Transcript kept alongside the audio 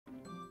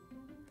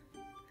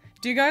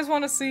Do you guys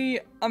want to see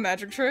a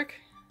magic trick?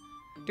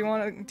 Do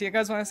you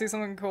guys want to see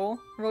something cool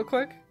real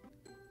quick?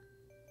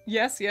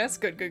 Yes, yes,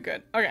 good, good,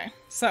 good. Okay,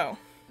 so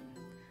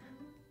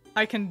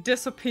I can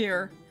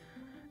disappear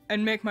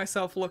and make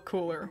myself look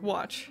cooler.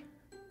 Watch.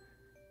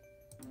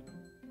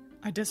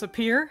 I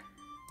disappear,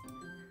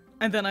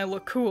 and then I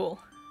look cool.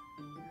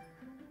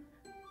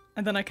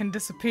 And then I can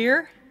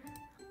disappear,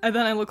 and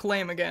then I look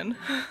lame again.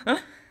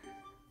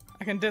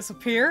 I can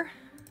disappear,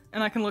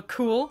 and I can look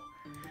cool,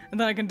 and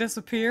then I can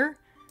disappear,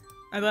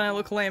 and then I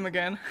look lame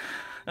again.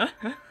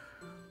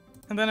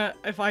 And then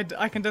if I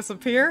can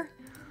disappear,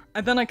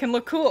 and then I can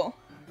look cool.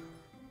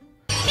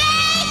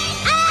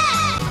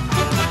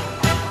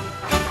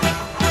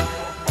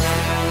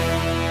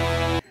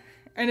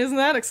 And isn't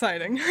that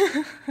exciting?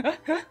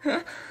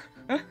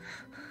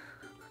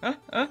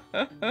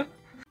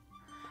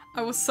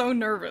 I was so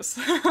nervous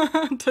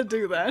to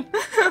do that,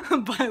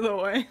 by the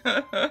way.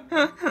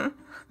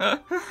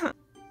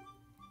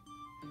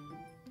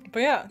 But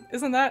yeah,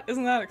 isn't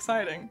that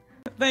exciting?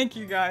 Thank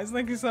you guys,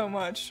 thank you so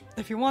much.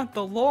 If you want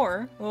the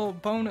lore, a little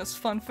bonus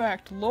fun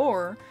fact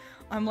lore,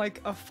 I'm like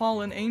a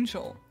fallen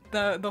angel.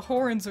 The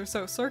horns are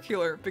so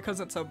circular because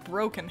it's a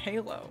broken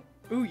halo.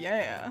 Ooh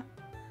yeah.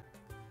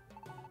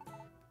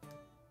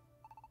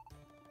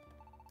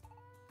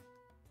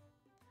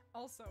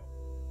 Also,